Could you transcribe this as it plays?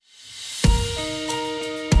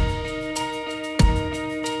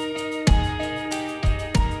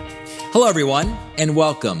Hello, everyone, and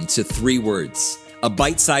welcome to Three Words, a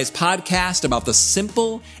bite-sized podcast about the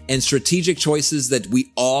simple and strategic choices that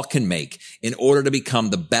we all can make in order to become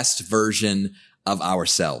the best version of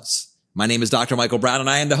ourselves. My name is Dr. Michael Brown, and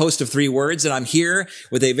I am the host of Three Words, and I'm here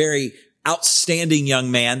with a very outstanding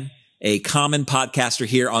young man, a common podcaster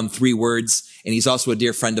here on Three Words, and he's also a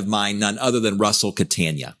dear friend of mine, none other than Russell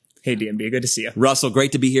Catania. Hey, DMB, good to see you. Russell,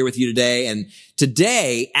 great to be here with you today. And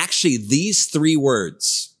today, actually, these three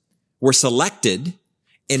words were selected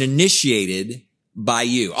and initiated by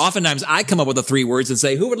you. Oftentimes I come up with the three words and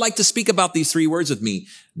say, who would like to speak about these three words with me?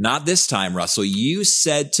 Not this time, Russell. You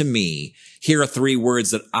said to me, here are three words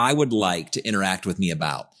that I would like to interact with me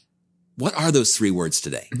about. What are those three words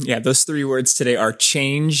today? Yeah, those three words today are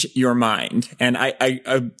change your mind. And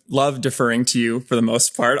I love deferring to you for the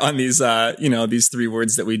most part on these, these three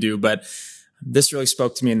words that we do. But this really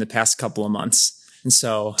spoke to me in the past couple of months. And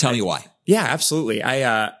so tell me why. Yeah, absolutely.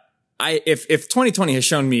 If 2020 has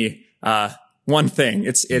shown me, one thing,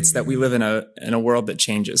 it's that we live in a world that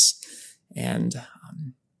changes. And,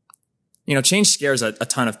 change scares a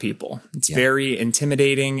ton of people. It's very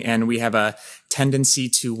intimidating, and we have a tendency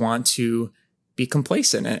to want to be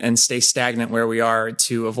complacent and stay stagnant where we are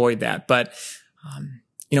to avoid that. But,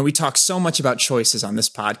 we talk so much about choices on this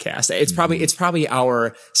podcast. It's probably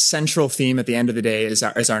our central theme at the end of the day is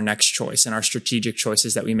our next choice and our strategic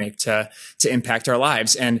choices that we make to impact our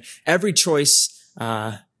lives. And every choice,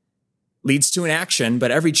 leads to an action, but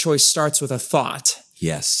every choice starts with a thought.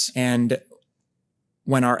 Yes. And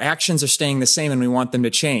when our actions are staying the same and we want them to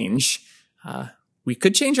change, we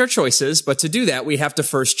could change our choices, but to do that, we have to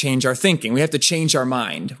first change our thinking. We have to change our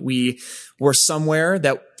mind. We're somewhere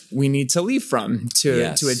that we need to leave from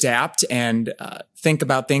to adapt and think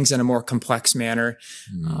about things in a more complex manner.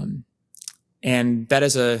 And that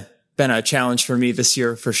has been a challenge for me this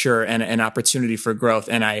year for sure, and an opportunity for growth.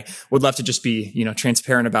 And I would love to just be,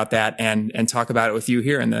 transparent about that and talk about it with you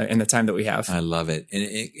here in the time that we have. I love it.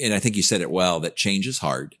 And I think you said it well, that change is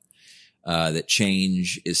hard, that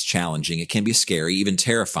change is challenging. It can be scary, even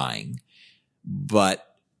terrifying.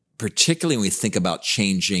 But particularly when we think about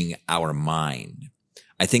changing our mind,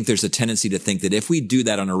 I think there's a tendency to think that if we do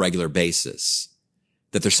that on a regular basis,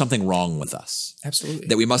 that there's something wrong with us. Absolutely.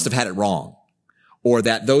 That we must have had it wrong. Or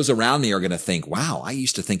that those around me are going to think, wow, I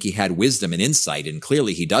used to think he had wisdom and insight, and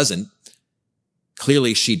clearly he doesn't.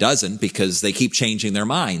 Clearly she doesn't, because they keep changing their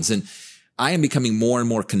minds. And I am becoming more and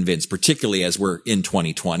more convinced, particularly as we're in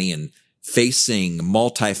 2020 and facing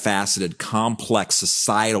multifaceted, complex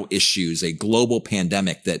societal issues, a global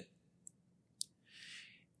pandemic, that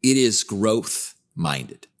it is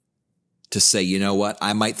growth-minded to say, you know what,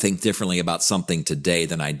 I might think differently about something today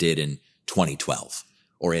than I did in 2012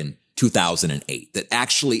 or in 2008, that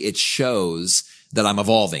actually it shows that I'm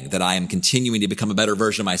evolving, that I am continuing to become a better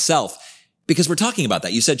version of myself, because we're talking about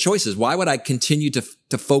that. You said choices. Why would I continue to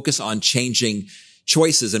focus on changing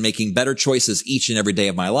choices and making better choices each and every day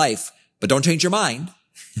of my life? But don't change your mind.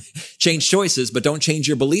 Change choices, but don't change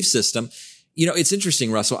your belief system. It's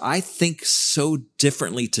interesting, Russell. I think so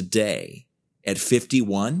differently today at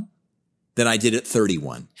 51 than I did at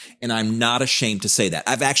 31. And I'm not ashamed to say that.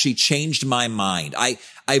 I've actually changed my mind. I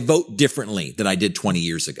vote differently than I did 20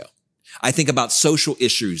 years ago. I think about social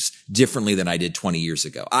issues differently than I did 20 years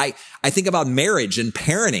ago. I think about marriage and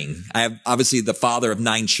parenting. I am obviously the father of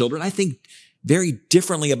 9 children. I think very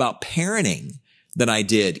differently about parenting than I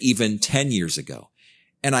did even 10 years ago.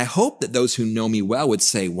 And I hope that those who know me well would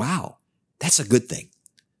say, wow, that's a good thing,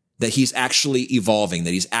 that he's actually evolving,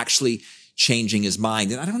 that he's actually changing his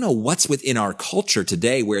mind. And I don't know what's within our culture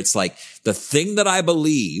today where it's like the thing that I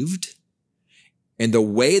believed and the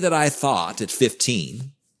way that I thought at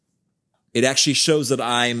 15, it actually shows that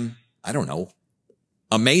I'm,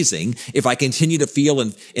 amazing if I continue to feel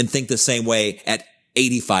and think the same way at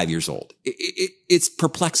 85 years old. It's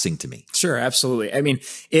perplexing to me. Sure. Absolutely. I mean,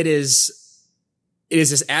 it is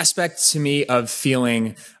this aspect to me of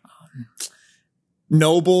feeling,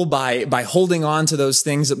 noble by holding on to those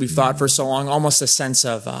things that we've thought for so long, almost a sense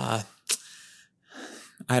of,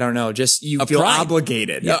 just you feel pride.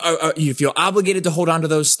 Obligated. Yeah. You feel obligated to hold on to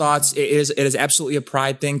those thoughts. It is absolutely a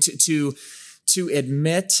pride thing to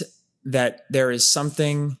admit that there is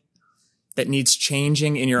something that needs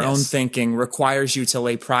changing in your own thinking requires you to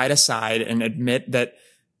lay pride aside and admit that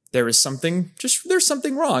there's something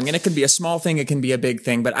wrong. And it can be a small thing. It can be a big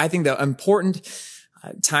thing. But I think the important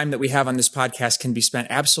time that we have on this podcast can be spent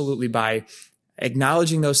absolutely by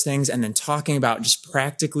acknowledging those things and then talking about just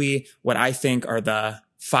practically what I think are the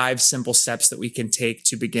 5 simple steps that we can take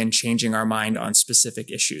to begin changing our mind on specific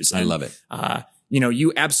issues. I love it.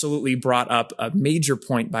 you absolutely brought up a major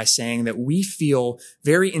point by saying that we feel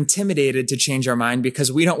very intimidated to change our mind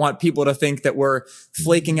because we don't want people to think that we're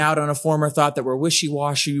flaking out on a former thought, that we're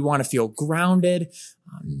wishy-washy. We want to feel grounded.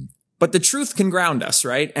 But the truth can ground us,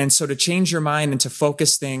 right? And so to change your mind and to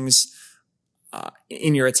focus things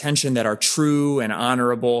in your attention that are true and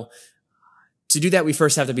honorable, to do that, we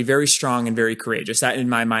first have to be very strong and very courageous. That, in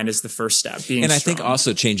my mind, is the first step. I think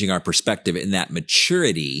also changing our perspective in that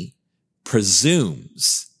maturity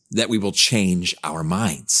presumes that we will change our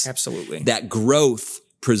minds. Absolutely. That growth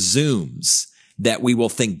presumes that we will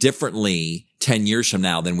think differently 10 years from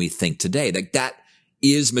now than we think today. Like that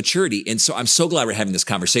is maturity. And so I'm so glad we're having this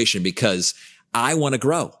conversation because I want to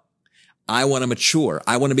grow. I want to mature.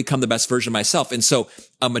 I want to become the best version of myself. And so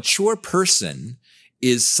a mature person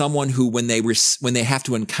is someone who, when they have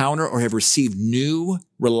to encounter or have received new,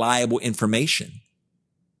 reliable information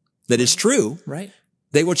that is true, right,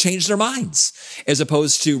 they will change their minds, as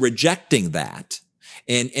opposed to rejecting that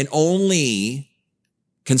and only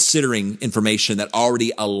considering information that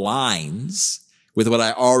already aligns with what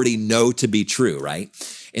I already know to be true, right?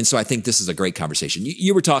 And so I think this is a great conversation.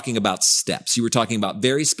 You were talking about steps. You were talking about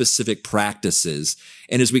very specific practices.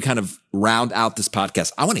 And as we kind of round out this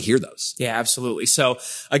podcast, I want to hear those. Yeah, absolutely. So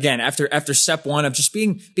again, after step one of just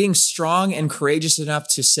being strong and courageous enough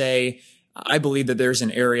to say, I believe that there's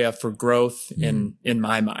an area for growth in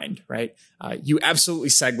my mind, right? You absolutely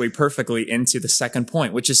segue perfectly into the second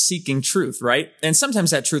point, which is seeking truth, right? And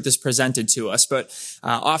sometimes that truth is presented to us, but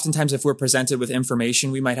oftentimes if we're presented with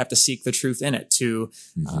information, we might have to seek the truth in it to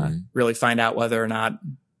really find out whether or not,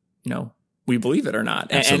 we believe it or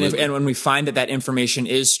not. And when we find that information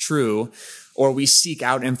is true, or we seek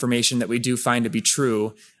out information that we do find to be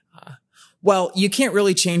true, well, you can't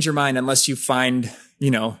really change your mind unless you find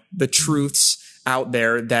the truths out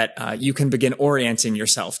there that you can begin orienting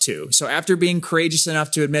yourself to. So after being courageous enough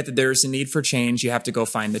to admit that there's a need for change, you have to go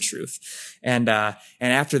find the truth. And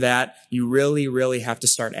after that, you really, really have to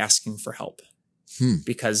start asking for help.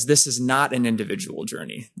 Because this is not an individual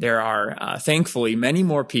journey. There are, thankfully, many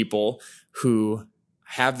more people who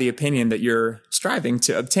have the opinion that you're striving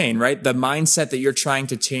to obtain, right? The mindset that you're trying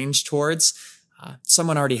to change towards,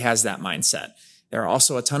 someone already has that mindset. There are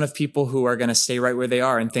also a ton of people who are going to stay right where they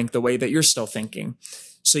are and think the way that you're still thinking.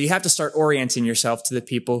 So you have to start orienting yourself to the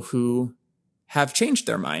people who have changed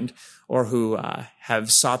their mind or who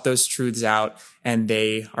have sought those truths out, and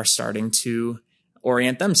they are starting to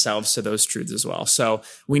orient themselves to those truths as well. So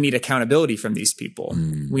we need accountability from these people.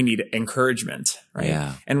 We need encouragement, right?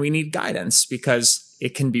 Yeah. And we need guidance, because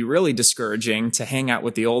it can be really discouraging to hang out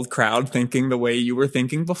with the old crowd thinking the way you were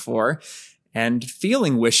thinking before, and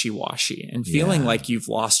feeling wishy-washy and feeling like you've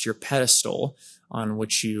lost your pedestal on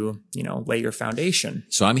which you lay your foundation.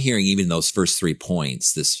 So I'm hearing even those first 3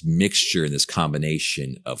 points, this mixture and this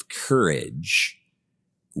combination of courage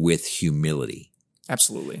with humility.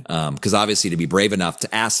 Absolutely. Because obviously to be brave enough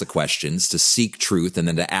to ask the questions, to seek truth, and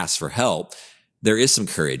then to ask for help, there is some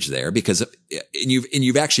courage there, because and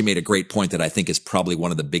you've actually made a great point that I think is probably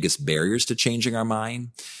one of the biggest barriers to changing our mind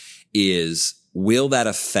is, will that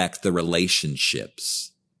affect the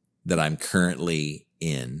relationships that I'm currently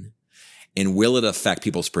in? And will it affect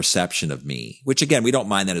people's perception of me? Which, again, we don't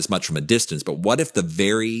mind that as much from a distance, but what if the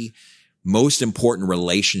very most important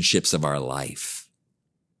relationships of our life,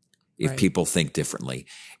 if people think differently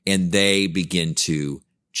and they begin to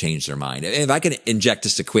change their mind? And if I can inject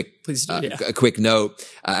just a quick, a quick note,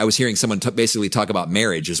 I was hearing someone basically talk about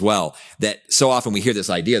marriage as well, that so often we hear this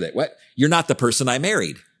idea that, you're not the person I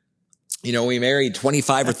married. We married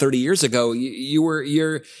 25 or 30 years ago.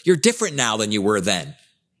 You're different now than you were then.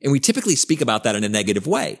 And we typically speak about that in a negative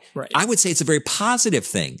way. Right. I would say it's a very positive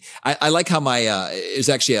thing. I like how is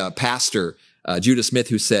actually a pastor, Judah Smith,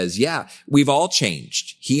 who says, we've all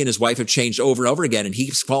changed. He and his wife have changed over and over again, and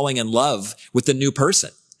he's falling in love with the new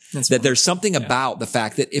person. There's something about the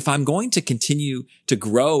fact that if I'm going to continue to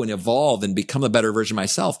grow and evolve and become a better version of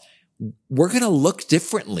myself, we're going to look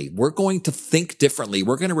differently. We're going to think differently.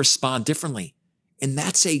 We're going to respond differently. And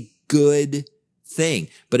that's a good thing.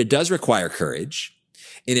 But it does require courage,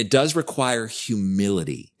 and it does require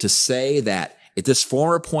humility to say that at this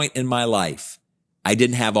former point in my life, I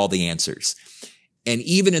didn't have all the answers. And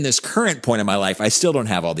even in this current point in my life, I still don't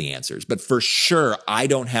have all the answers. But for sure, I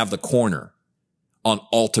don't have the corner on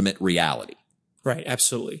ultimate reality. Right.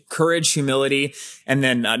 Absolutely. Courage, humility. And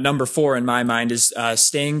then number 4 in my mind is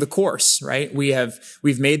staying the course, right?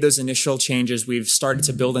 We've made those initial changes. We've started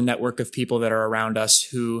to build a network of people that are around us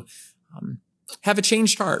who have a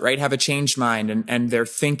changed heart, right? Have a changed mind, and they're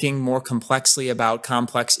thinking more complexly about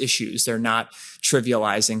complex issues. They're not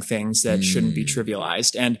trivializing things that shouldn't be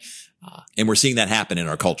trivialized. And we're seeing that happen in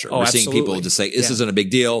our culture. Oh, we're seeing absolutely. people just say, this isn't a big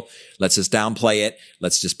deal. Let's just downplay it.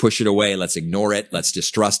 Let's just push it away. Let's ignore it. Let's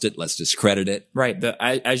distrust it. Let's discredit it. Right.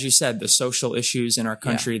 As you said, the social issues in our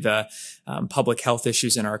country, the public health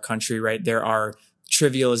issues in our country, right? There are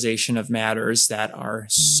trivialization of matters that are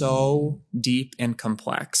so deep and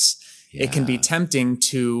complex. Yeah. It can be tempting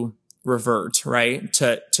to revert, right?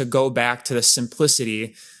 To go back to the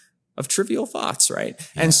simplicity of trivial thoughts, right?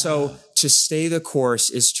 Yeah. And so to stay the course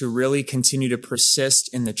is to really continue to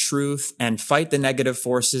persist in the truth and fight the negative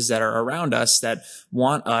forces that are around us that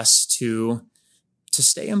want us to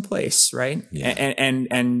stay in place, right? Yeah.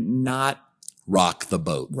 And not rock the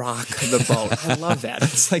boat. Rock the boat. I love that.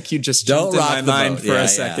 It's like you just jumped in my mind for a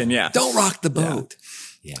second. Yeah. Don't rock the boat.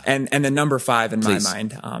 Yeah. And the number 5 in my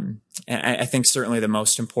mind, and I think certainly the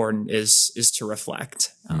most important is to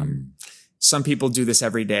reflect. Some people do this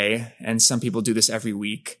every day, and some people do this every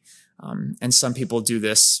week. And some people do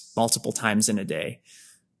this multiple times in a day.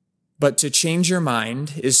 But to change your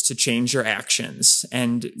mind is to change your actions.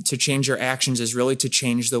 And to change your actions is really to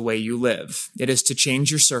change the way you live. It is to change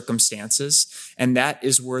your circumstances. And that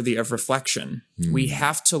is worthy of reflection. We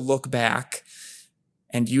have to look back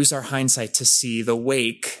and use our hindsight to see the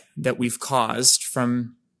wake that we've caused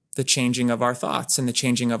from the changing of our thoughts and the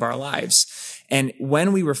changing of our lives. And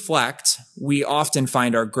when we reflect, we often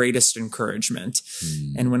find our greatest encouragement.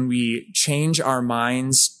 And when we change our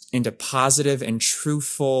minds into positive and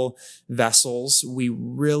truthful vessels, we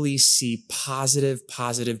really see positive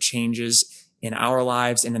changes in our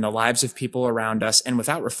lives and in the lives of people around us. And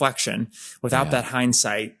without reflection, without that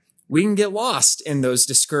hindsight, we can get lost in those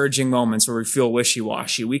discouraging moments where we feel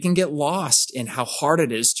wishy-washy. We can get lost in how hard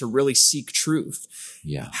it is to really seek truth.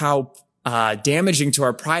 Yeah. How damaging to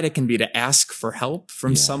our pride it can be to ask for help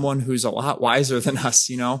from someone who's a lot wiser than us.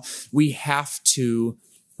 We have to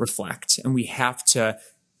reflect, and we have to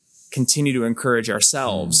continue to encourage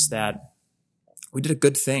ourselves that we did a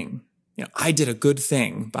good thing. I did a good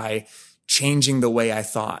thing by changing the way I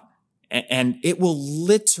thought. And it will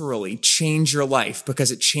literally change your life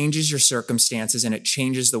because it changes your circumstances and it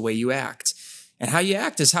changes the way you act. And how you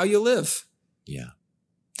act is how you live. Yeah.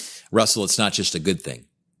 Russell, it's not just a good thing.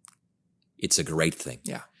 It's a great thing.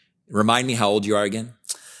 Yeah. Remind me how old you are again?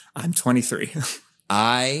 I'm 23.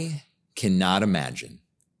 I cannot imagine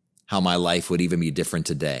how my life would even be different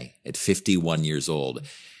today at 51 years old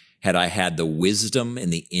had I had the wisdom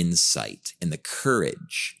and the insight and the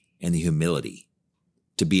courage and the humility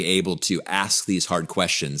to be able to ask these hard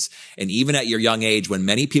questions. And even at your young age, when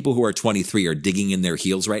many people who are 23 are digging in their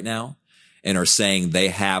heels right now and are saying they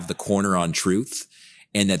have the corner on truth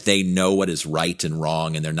and that they know what is right and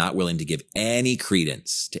wrong, and they're not willing to give any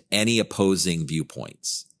credence to any opposing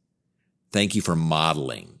viewpoints. Thank you for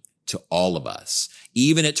modeling to all of us,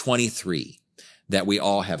 even at 23, that we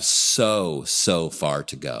all have so far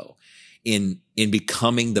to go in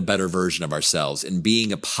becoming the better version of ourselves and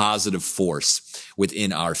being a positive force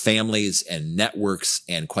within our families and networks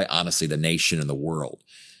and, quite honestly, the nation and the world.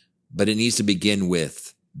 But it needs to begin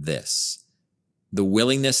with this: the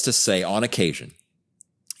willingness to say on occasion,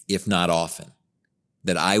 if not often,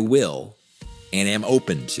 that I will and am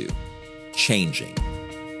open to changing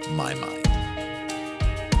my mind.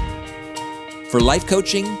 For life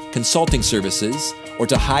coaching, consulting services, or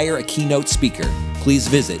to hire a keynote speaker, please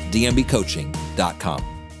visit dmbcoaching.com.